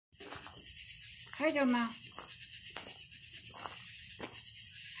Hi, Joe Mouth.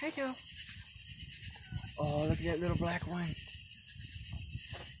 Hi, Joe. Oh, look at that little black one.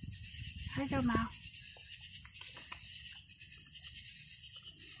 Hi, Joe Mouth.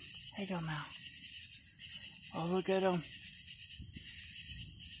 Hey, Joe Mouth. Oh, look at him.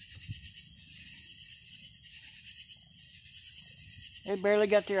 They barely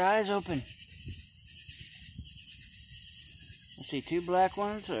got their eyes open. I see two black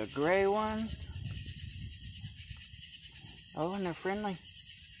ones, a gray one. Oh, and they're friendly.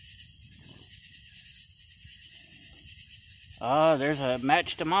 Oh, there's a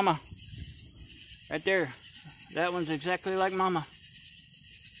match to Mama. Right there. That one's exactly like Mama.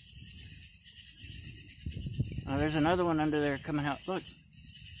 Oh, there's another one under there coming out. Look.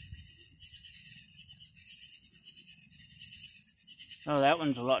 Oh, that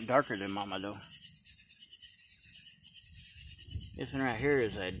one's a lot darker than Mama, though. This one right here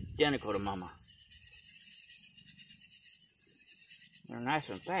is identical to Mama. They're nice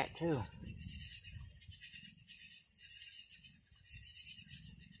and fat, too.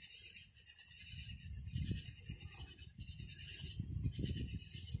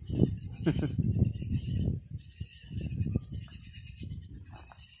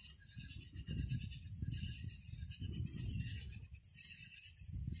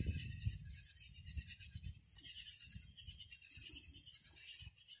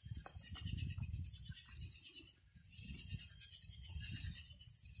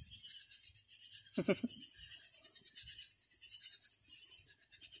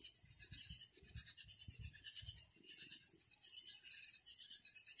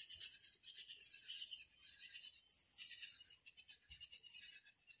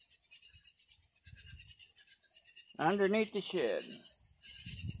 Underneath the shed.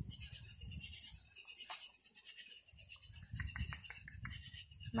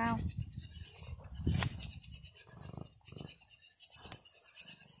 Meow.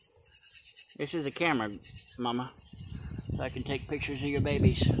 This is a camera, Mama, so I can take pictures of your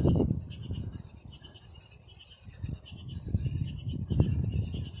babies.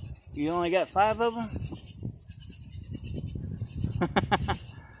 You only got 5 of them?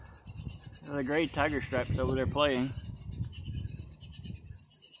 The gray tiger stripes over there playing.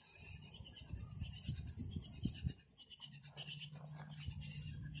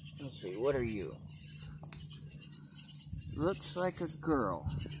 Let's see, what are you? Looks like a girl.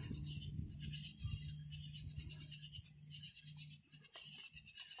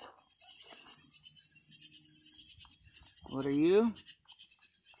 What are you?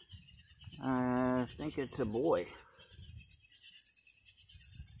 I think it's a boy.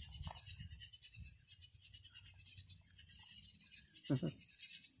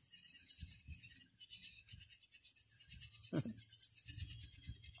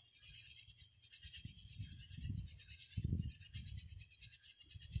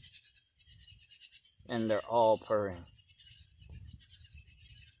 And they're all purring.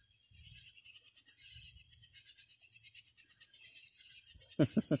 I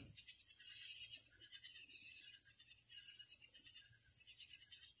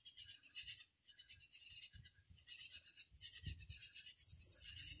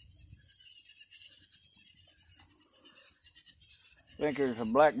think there's a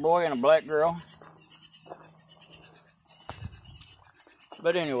black boy and a black girl.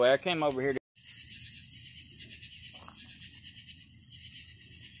 But anyway, I came over here to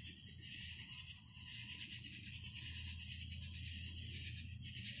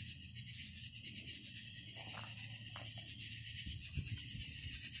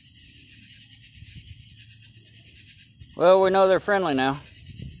well, we know they're friendly now.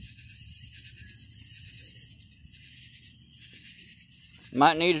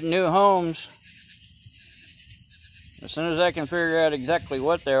 Might need new homes. As soon as I can figure out exactly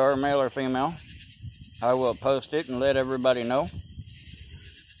what they are, male or female, I will post it and let everybody know.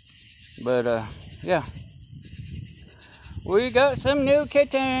 But, yeah. We got some new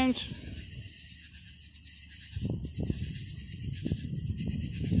kittens.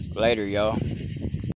 Later, y'all.